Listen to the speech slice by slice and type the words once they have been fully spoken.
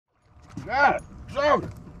God, joker.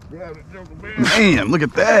 Grab the joker, man. Man, look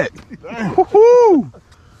at that. Woohoo!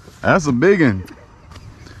 That's a big one.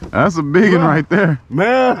 That's a big one right there.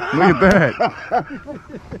 Man. Look at that.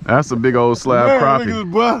 That's a big old slab crappie.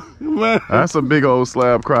 Man. That's a big old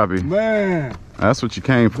slab crappie. Man. That's what you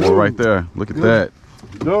came for right there. Look at that.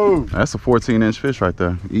 Dude. That's a 14-inch fish right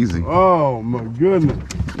there. Easy. Oh my goodness.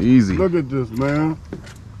 Easy. Look at this, man.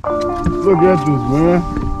 Look at this, man.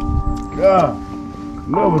 God.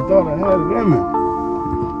 Never thought I had it in me.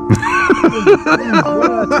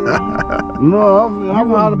 No, I mean, I'm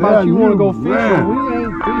not about you want to go fishing. Man. We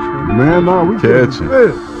ain't fishing. Man, no, we catching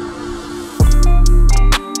fish.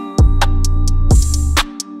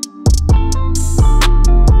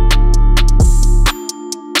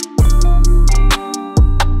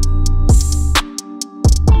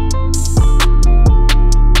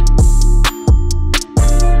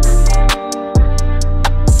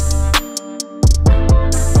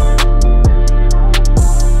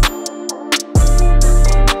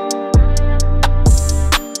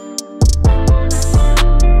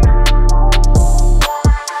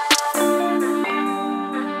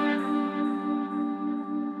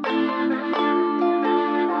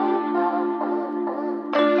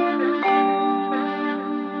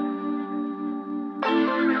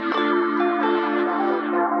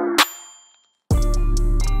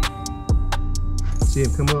 See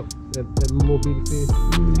him come up, that little bitty fish.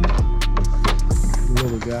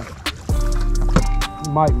 Little guy. He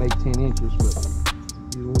might make 10 inches, but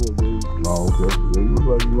he's a little dude. Oh, okay. Yeah, you look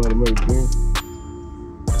like you might have made 10.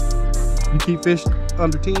 You keep fish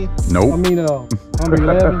under 10? Nope. I mean, under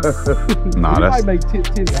 11? Nah, he that's... might make 10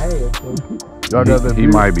 and a half. So. Y'all got that He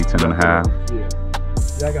might be 10 and a half. Yeah,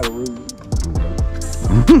 I got a rule.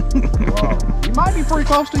 Wow. You might be pretty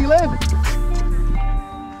close to 11.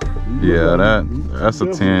 Yeah, that's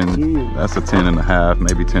a 10. That's a 10 and a half,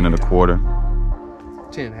 maybe 10 and a quarter.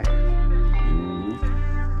 10 and a half.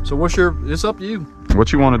 So what's your, it's up to you.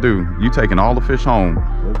 What you want to do? You taking all the fish home.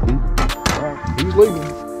 He's leaving.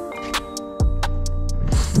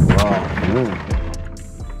 Wow, man.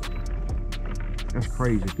 That's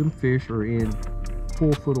crazy. Them fish are in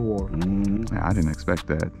 4 foot of water. Yeah, I didn't expect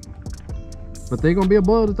that. But they're going to be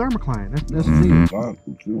above the thermocline. That's the deal. It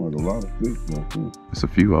seems like a lot of fish now, too. There's a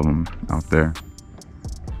few of them out there.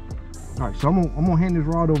 All right, so I'm gonna hand this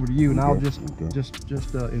rod over to you, and I'll just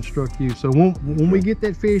instruct you. So when we get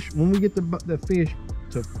that fish, when we get the fish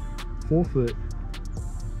to 4 foot,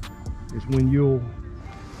 is when you'll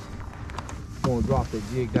want to drop that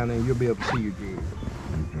jig down there, and you'll be able to see your jig.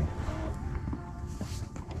 Okay.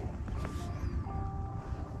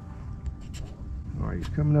 All right, he's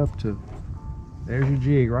coming up to. There's your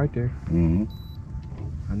jig right there. I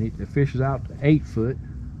need the fish is out to 8 foot,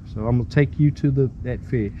 so I'm gonna take you to that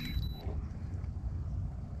fish.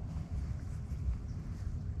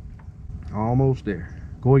 Almost there.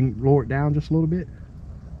 Go ahead and lower it down just a little bit.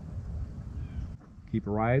 Keep it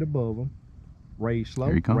right above them. Raise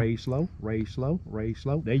slow, raise slow, raise slow, raise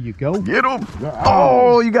slow. There you go. Get him!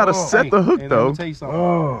 Oh, you gotta set the hook though. Let me tell you something.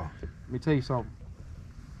 Let me tell you something.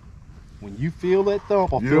 When you feel that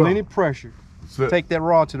thump or feel any pressure, take that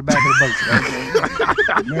rod to the back of the boat.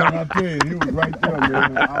 Man, I tell you, he was right there,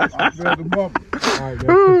 man. I felt the bump. All right, now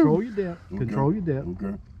control your depth. Okay. Control your depth.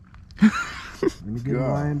 Okay. Let me get the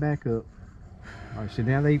line back up. All right, so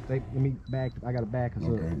now let me back. I gotta back us up.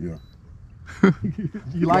 Okay, yeah.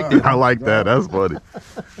 You like that? I like that. That's funny.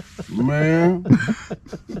 Man.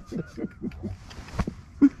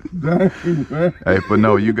 Dang, man. Hey, but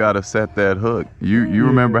no, you gotta set that hook. You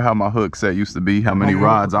remember how my hook set used to be? How many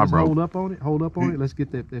rods I broke? Hold up on it. Hold up on it. Let's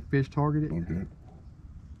get that fish targeted. Okay.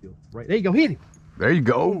 Right there you go. Hit him. There you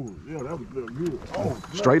go. Oh, yeah, that was good. Oh,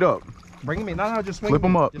 Straight up. Bring him in. No, just swing Flip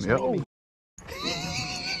him up. Just Yep. swing him in.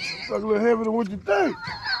 it's like a little heavier than what you think.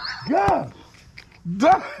 God.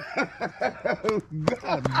 God.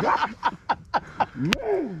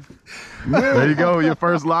 Man. There you go. Your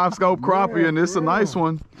first LiveScope crappie, and it's a nice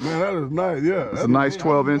one. Man, that is nice, yeah. It's a nice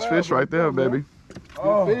 12-inch fish right there, baby.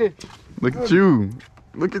 Oh, Fish. Look at you.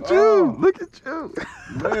 Look at you. Look at you.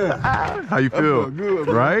 man. How you feel? felt good,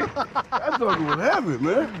 man. Right? That sucker was heavy,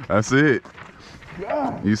 man. That's it.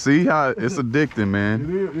 God. You see how it's addicting, man. It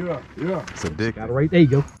is, yeah. It's addicting. Got it right there. You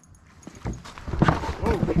go.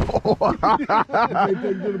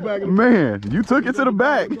 Man, you took it to the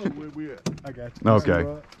back. I got you. Okay.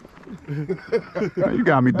 You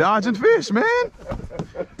got me dodging fish, man.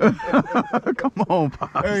 Come on,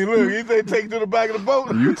 Pops. Hey, look, he said take it to the back of the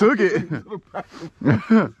boat. You took it.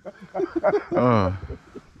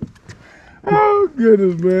 Oh,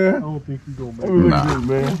 goodness, man. I don't think he's gonna make Look Nah. at this,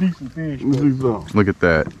 man. decent fish. Let me see something. Look at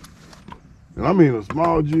that. And I mean a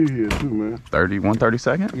small jig here too, man.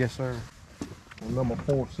 132nd? Yes, sir. Number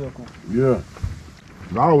 4 circle. Yeah.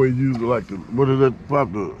 I always use it like the, what is that,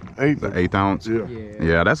 about the 8th? The 1/8 ounce? Yeah.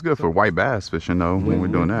 Yeah, that's good for white bass fishing though, when we're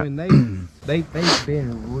doing that. When they've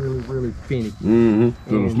been really finicky.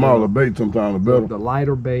 So the smaller bait sometimes the better. The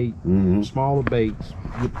lighter bait, smaller baits,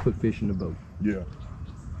 you put fish in the boat. Yeah.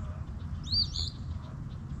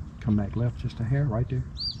 Come back left just a hair, right there.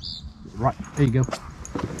 Right, there you go.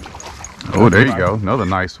 Oh, there you go. Another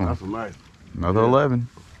nice one. That's a nice. Another 11.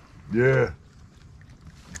 Yeah.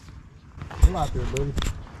 Pull out there, buddy.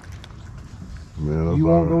 Man, that's You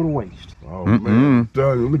won't all go to right. waste. Oh, man. I'm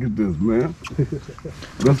telling you, look at this, man.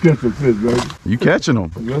 Let's catch some fish, baby. You catching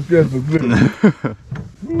them. Let's catch some fish.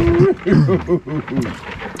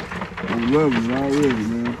 I'm loving it already,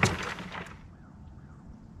 man.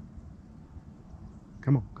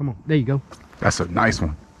 Come on. There you go. That's a nice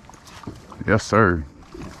one. Yes, sir.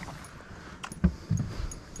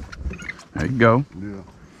 There you go. Yeah.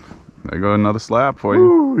 There go another slab for you.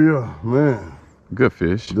 Ooh, yeah, man. Good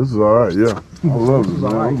fish. This is all right, yeah. I love it,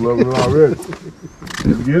 man. I'm loving it already.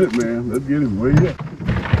 Let's get it, man. Let's get it. Where you at?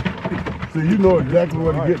 See, you know exactly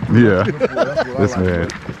what to get. Yeah. That's what This I like. man.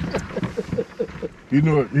 You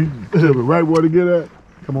know, he tell me right where to get at.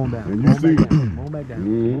 Come on down. And you see, Come on back down.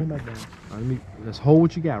 Come on back down. All right, let's hold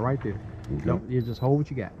what you got right there. Okay. Don't, you just hold what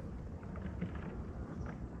you got.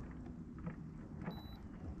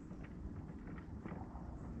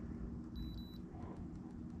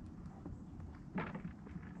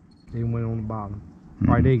 Then went on the bottom.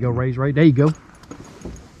 All right, there you go. Raise right. There you go.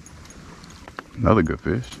 Another good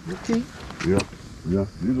fish. Okay. yeah, yeah.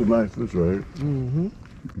 These are nice fish right here.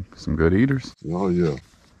 Some good eaters. Oh yeah.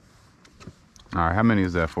 All right, how many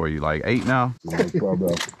is that for you? Like 8 now? That's probably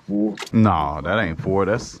about 4. No, that ain't 4.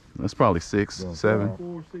 That's probably 6, 7.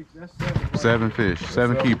 4, 6. That's 7. 7 fish.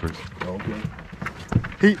 7 keepers. Okay.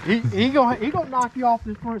 He gonna knock you off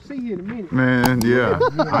this front seat here in a minute. Man, yeah.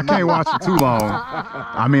 I can't watch it too long.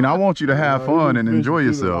 I mean, I want you to have fun and enjoy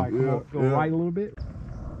yourself. All right, come on, go right a little bit.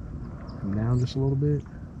 Come down just a little bit.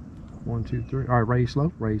 1, 2, 3. All right, raise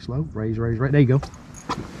slow. Raise slow. Raise right. There you go.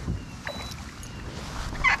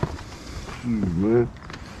 Man.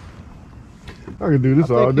 I can do this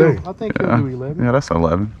all day. I think he'll do 11. Yeah, that's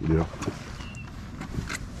 11. Yeah.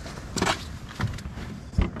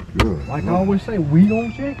 Good. Like I always say, we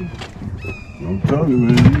gonna check it. I'm telling you,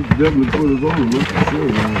 man, you definitely put us on, that's for sure,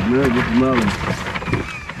 man. Yeah, just a matter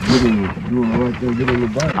of doing the right thing, getting the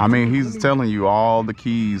bite. I mean, he's telling you all the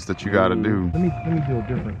keys that you got to do. Let me do a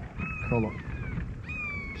different color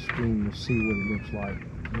scheme to see what it looks like.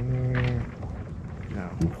 No.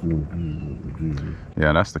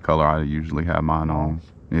 Yeah, that's the color I usually have mine on.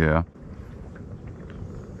 Yeah.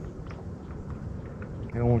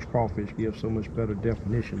 And orange crawfish gives so much better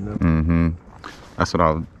definition though. Mm-hmm. That's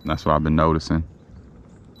what I've been noticing.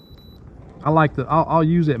 I like I'll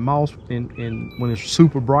use that moss in when it's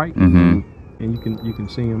super bright. Mm-hmm. And you can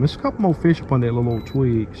see them. There's a couple more fish up on that little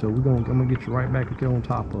twig, so I'm gonna get you right back up there on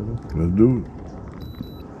top of them. Let's do it.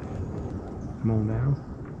 Come on down.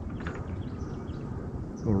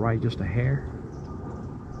 Go right just a hair.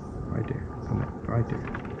 Right there. Come on, right there.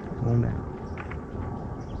 Come on down.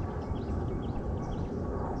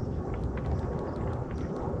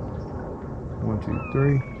 One, 2,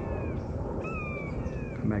 3.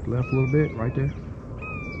 Come back left a little bit, right there.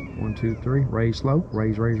 1, 2, 3. Raise slow.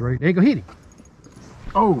 Raise. There you go. Hit it.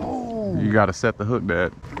 Oh, You got to set the hook,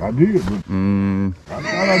 Dad. I did. I thought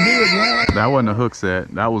I did, man. That wasn't a hook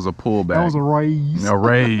set. That was a pullback. That was a raise. A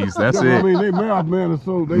raise. That's I it. mean, they mouth, man, is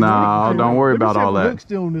so. Nah, don't worry about all The that. hook's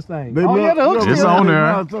still on this thing. They Oh yeah, the hook's It's still on on there.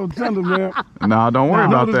 Mouth so tender, man. Nah, don't worry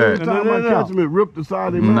about Every that. time I catch them, it ripped the side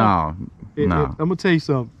of their mouth. No. I'm gonna tell you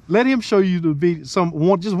something. Let him show you the video.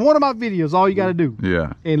 Just one of my videos. All you gotta do,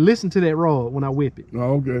 Yeah. and listen to that rod when I whip it.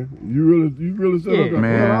 Oh, okay. You really set Yeah. up that.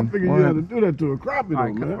 Man, Well, I figured what? you had to do that to a crappie, All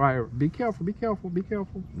right, though, man. all right. Be careful.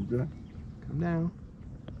 Okay. Come down.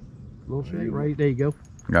 Little shake right there. You go.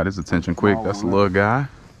 Got his attention quick. That's a little guy.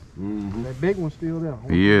 That big one's still there.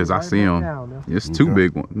 He is. I see him. It's 2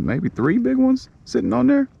 big ones. Maybe 3 big ones sitting on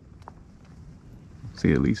there.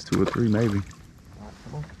 See at least 2 or 3 maybe.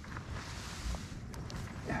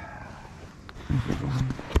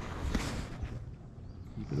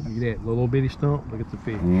 Look at that little bitty stump. Look at the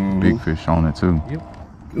fish. Big fish on it too.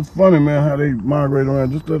 It's funny, man, how they migrate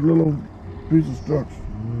around just that little piece of structure.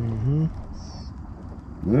 Mm-hmm.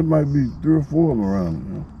 And there might be 3 or 4 of them around,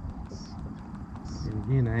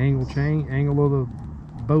 you know. And again, the angle of the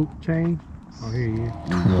boat chain. Oh, here he is.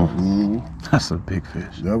 That's a big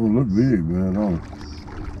fish. That one look big, man, don't it?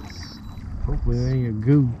 Hopefully it ain't a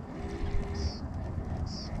goo.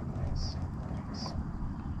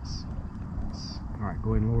 right,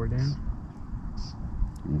 go ahead and lower it down.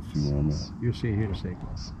 Let's see where I'm at. You'll see it here in a second.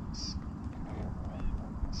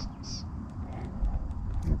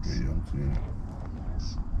 Okay, yeah, I'm seeing it.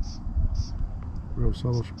 Real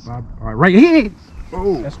solo spot. All right, right here.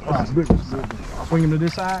 Oh, That's that's a big one. Swing him to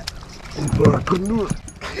this side. I'm sorry, I couldn't do it.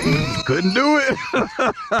 Couldn't do it.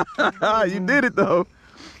 You did it though.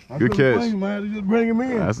 Good catch. Swing, man. Just bring him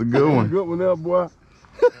in. That's a good one. Good one there, boy.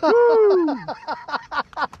 Woo.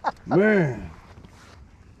 Man.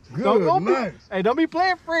 Good night. Hey, don't be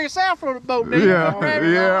playing free sound from the boat,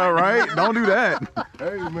 nigga. Yeah, right. Don't do that.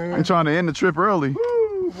 Hey, man. I'm trying to end the trip early.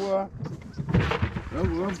 Woo, boy. That's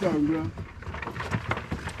what I'm talking about.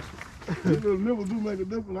 These little nibbles do make a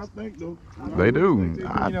difference, I think, though. They do.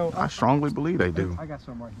 I strongly believe they do. I got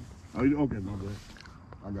some right here. Oh, okay, my bad.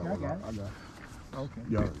 I got one. I got it. Okay.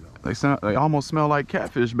 Yeah. They almost smell like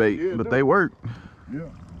catfish bait, Yeah, but they work. Yeah.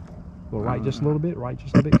 Go right just a little bit. Right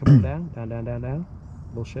just a little bit. Come on down. Down, down, down, down.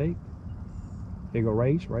 Little shake. There you go.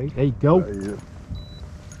 Raise, raise. There you go. Yeah.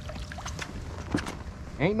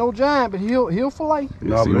 Ain't no giant, but he'll fillet.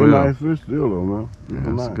 No, Yes, but he they're will. nice fish still, though, man. Yeah, These are that's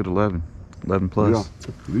a nice. good 11. 11 plus.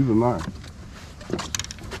 Yeah, these are nice.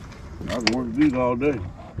 I can work with these all day.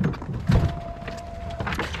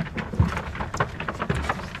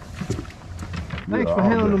 Thanks Yeah, for all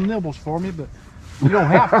handling day. them nibbles for me, but you don't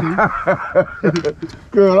have to.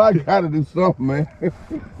 Girl, I gotta do something, man.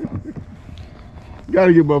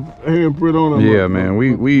 Gotta get my handprint on them. Yeah, man.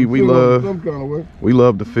 We Some love kind of way. we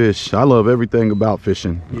love to fish. I love everything about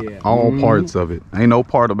fishing. Yeah. All parts of it. Ain't no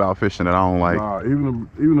part about fishing that I don't like. Nah, even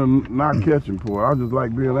the not catching part. I just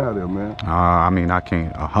like being out there, man. I mean, I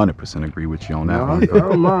can't 100% agree with you on that Nah, I one.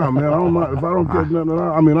 don't mind, man. I don't mind. If I don't catch nothing,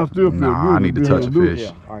 I mean, I still feel good. Nah, I need to being touch a able do it. fish.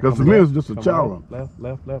 All right, Because come to me, left, it's just a come challenge. Left,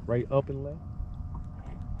 left, left, right, up and left.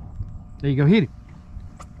 There you go, hit it.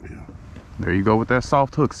 There you go with that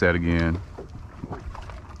soft hook set again.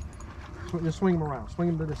 Just swing him around. Swing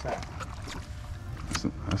him to the side.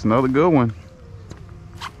 That's another good one.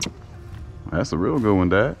 That's a real good one,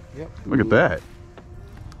 Dad. Yep. Look at that.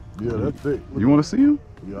 Yeah, that's thick. You want to see him?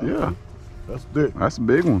 Yeah. Yeah. That's thick. That's a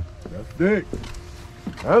big one. That's thick.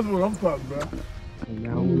 That's what I'm talking about. And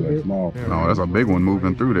now a Ooh, little that's bit. small. There, No, that's a big one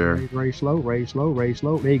moving through there. Raise slow, raise slow, raise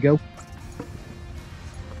slow. There you go.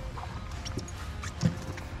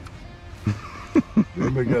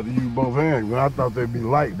 They got to use both hands, but I thought they'd be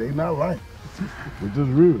light. They not light. They're just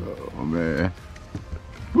real. Oh, man.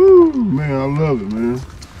 Woo, man, I love it, man.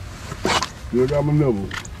 Still got my nibble.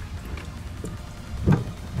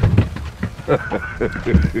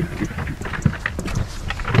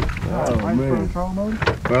 Oh, right in front man. of control mode.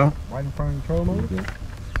 Huh? Right in front of control mode. Yeah.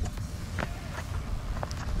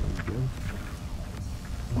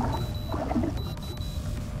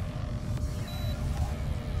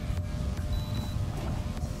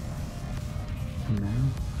 Now,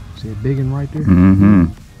 see a big one right there? Mm-hmm.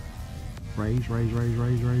 Raise, raise, raise,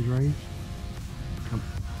 raise, raise, raise.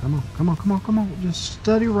 Come on, come on, come on, come on. Just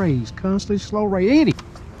steady raise, constantly slow raise. Eddie!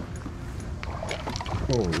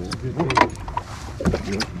 Oh,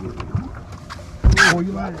 Pull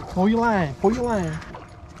your line, pull your line, pull your line.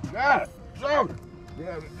 got it. Joker.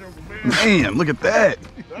 Yeah, the joker, man. Man, look at that.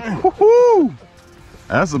 Woo-hoo.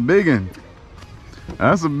 That's a big one.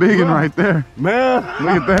 That's a big one right there. Man.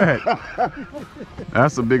 Look at that.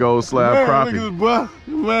 That's a big old slab Man, crappie. look at this,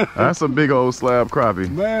 boy. Man. That's a big old slab crappie.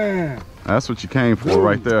 Man. That's what you came for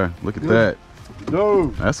right there. Look at that.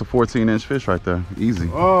 Dude. That's a 14-inch fish right there. Easy.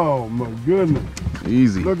 Oh, my goodness.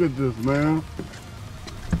 Easy. Look at this, man.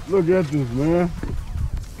 Look at this, man.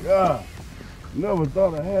 God. Never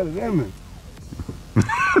thought I had it in me.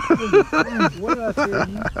 What did I tell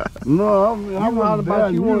you? No, I mean, I You out wasn't about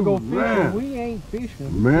down you want to go you, fishing. man. We ain't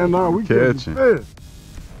fishing. Man, no, we catching Catching. fish.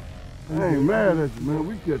 I ain't mad at you, man.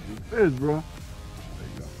 We catching fish, bro. There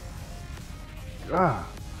you go. God.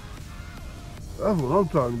 That's what I'm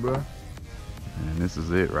talking about. And this is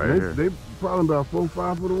it right they, here. They probably about 4 or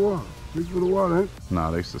 5 foot of water. 6 foot of water, ain't it?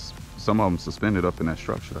 Nah, some of them suspended up in that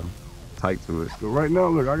structure though. Tight to it. So right now,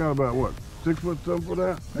 look, I got about what? 6 foot something for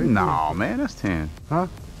that? 8 No, man, that's 10. Huh?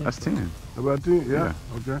 That's 10. About 10? Yeah.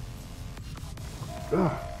 Okay.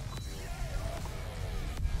 Ah.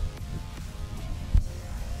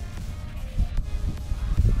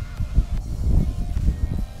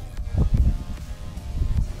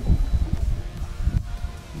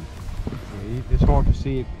 It's hard to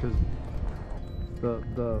see it because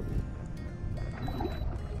the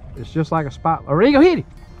it's just like a spot. Oh, there you go, hit it.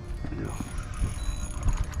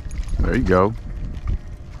 There you go.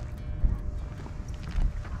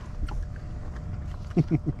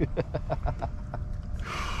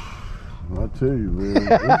 I tell you, man,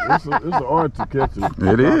 it's an art to catching.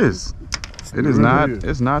 It is. It is not.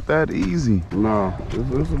 It's not that easy. No,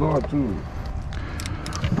 it's an art too.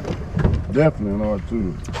 Definitely an art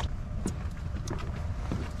too.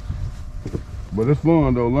 But it's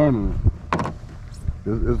fun though, learning it.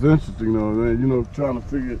 It's interesting though, man. You know, trying to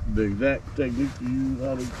figure the exact technique to use,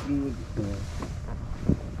 how to do it.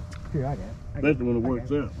 Here, I got it. Especially when it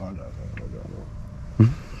works out. I got it.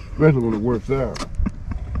 Especially when it works out.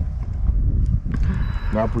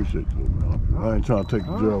 I appreciate you, man. I ain't trying to take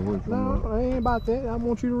the job away from you. No, I ain't about that. I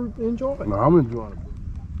want you to enjoy it. No, I'm enjoying it.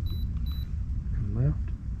 Left.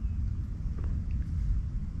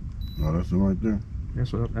 No, that's it right there.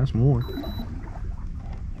 That's more.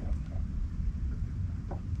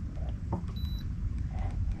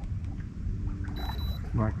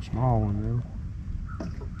 Like a small one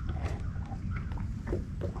though.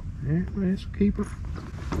 Yeah, let's keep it.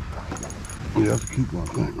 Yeah, that's a keep on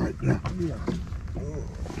thing right there. Yeah.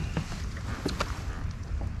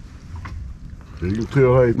 So you can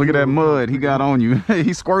tell, hey, Look at that mud he got on you.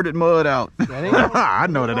 He squirted mud out. I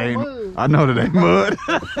know that ain't. I know that ain't mud.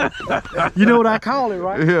 You know what I call it,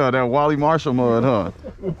 right? Yeah, that Wally Marshall mud, huh?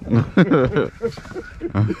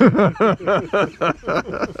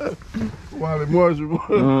 Wally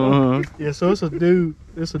Marshall. Yeah, so it's a dude.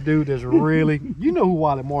 It's a dude that's really. You know who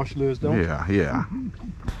Wally Marshall is, don't you? Yeah, yeah.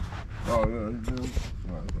 Oh yeah, he do.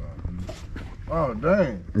 Oh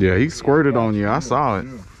dang. Yeah, he squirted on you. I saw it.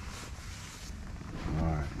 Yeah. All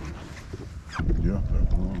right. Yeah,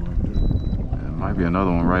 that's one right there. There might be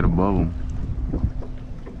another one right above him.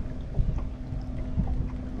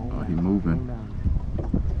 Oh, he moving.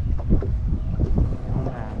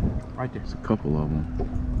 Right there. There's a couple of them.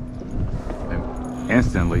 And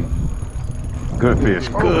instantly. Good fish.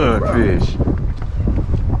 Good fish.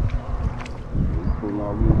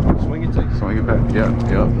 Swing it to Swing it back. Yep,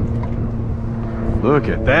 yep. Look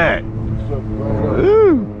at that.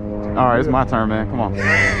 Ooh. All right, it's my turn, man. Come on.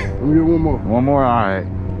 Let me get one more. One more. All right.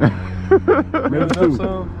 Maybe two.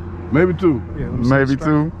 Maybe two. Yeah, Maybe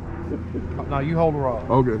two. No, you hold the rod.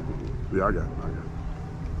 Okay. Yeah, I got it.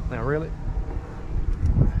 Now, really?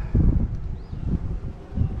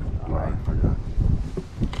 All right, I got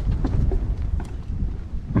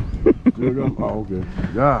it. Still go? Oh, okay.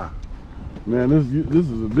 God. Man, this is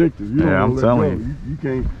addictive. You Yeah, I'm telling you. You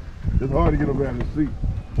can't. It's hard to get up out of the seat.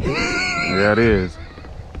 Yeah, it is.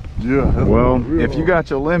 Yeah. Well, if you got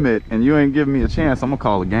your limit and you ain't giving me a chance, I'm gonna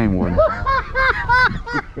call the game warden.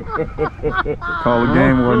 Call the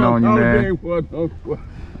game warden on you, man.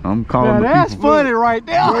 I'm calling now, that's people. funny right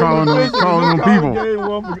there. I'm calling them people.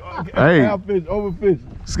 Hey, overfish.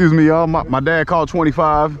 Excuse me, y'all. My dad called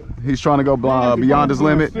 25. He's trying to go beyond his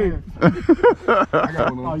limit. I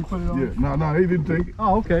got one on. Oh, you put it on? Yeah. No, he didn't take it.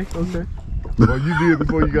 Oh, okay, okay. Well, you did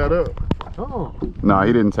before you got up. Oh. No,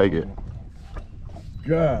 he didn't take it.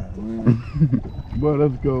 God, man. But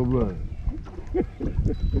that's cold blood.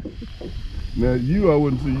 Now, I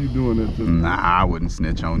wouldn't see you doing that to me. Nah, I wouldn't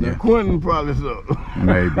snitch on you. Quentin probably so.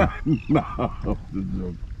 Maybe. No, I'm just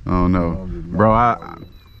joking. Oh no, bro.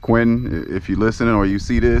 Quentin, if you listening or you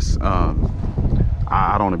see this,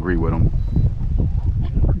 I don't agree with him.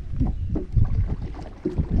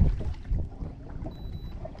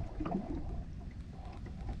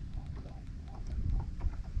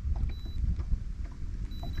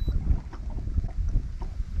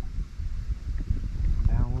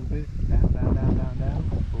 Down a little bit. Down.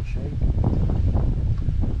 Little shake.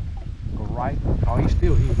 Go right. Oh, he's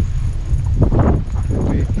still here.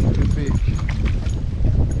 Good fish.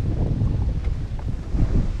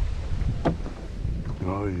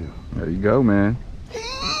 Oh, yeah. There you go, man.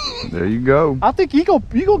 There you go. I think you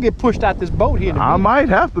gonna get pushed out this boat here. I might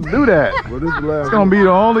have to do that. Well, this is the last It's gonna be the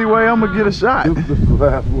only way I'm gonna get a shot. This is the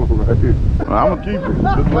last one right here. I'm gonna Keep it. This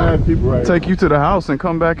is the last keep it right take you to the house and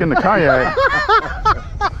come back in the kayak.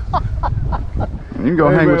 You can go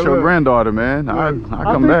hang with your granddaughter, man. I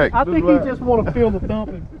come back. I think he just want to feel the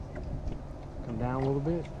thumping. Come down a little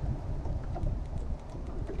bit.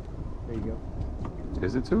 There you go.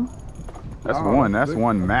 Is it two? That's one. That's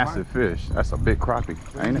one massive fish. That's a big crappie,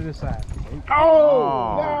 ain't To it? the side.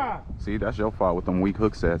 Oh! Nah. See, that's your fault with them weak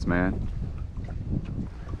hook sets, man.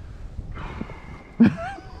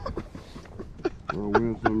 Well,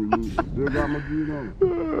 win some, you lose. Still got my dude on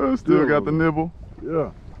it. Still got the nibble.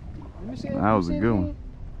 Yeah. Let me see it. That was a good one.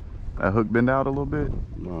 That hook bend out a little bit?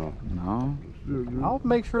 No. No. Still good. I'll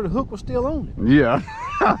make sure the hook was still on it. Yeah.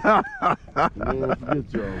 Man,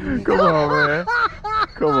 forget y'all, man. Come on, man.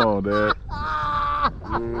 Come on, Dad.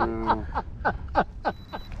 Yeah.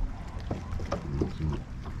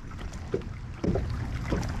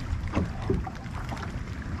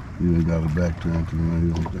 You ain't got a back turn to me.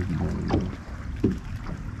 You don't think you're gonna do it.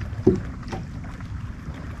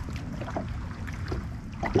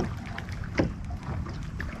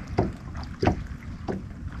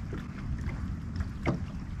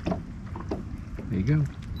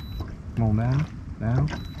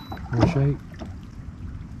 More shake.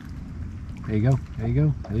 There you go. There you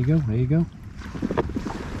go. There you go. There you go.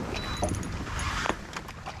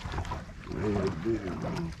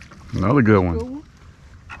 Another good one.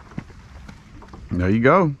 There you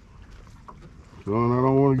go. Son, I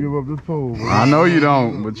don't want to give up this pole, bro. I know you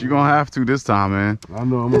don't, but you're going to have to this time, man. I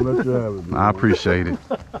know, I'm going to let you have it, man. I appreciate it.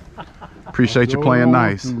 Appreciate you playing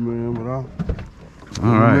nice. Man, but all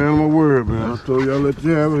right. Man, my word, man. I told you I'll let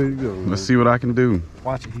you have it. Here you go, man. Let's see what I can do.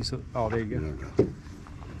 Watch it. Oh, there you go.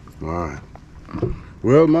 All right.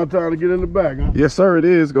 Well, my time to get in the back, huh? Yes, sir, it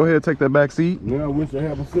is. Go ahead, take that back seat. Yeah, I wish I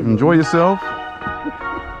had a sip. Enjoy yourself.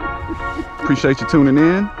 Appreciate you tuning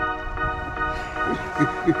in.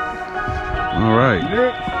 All right.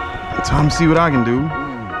 Time to see what I can do.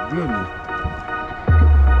 Goodness.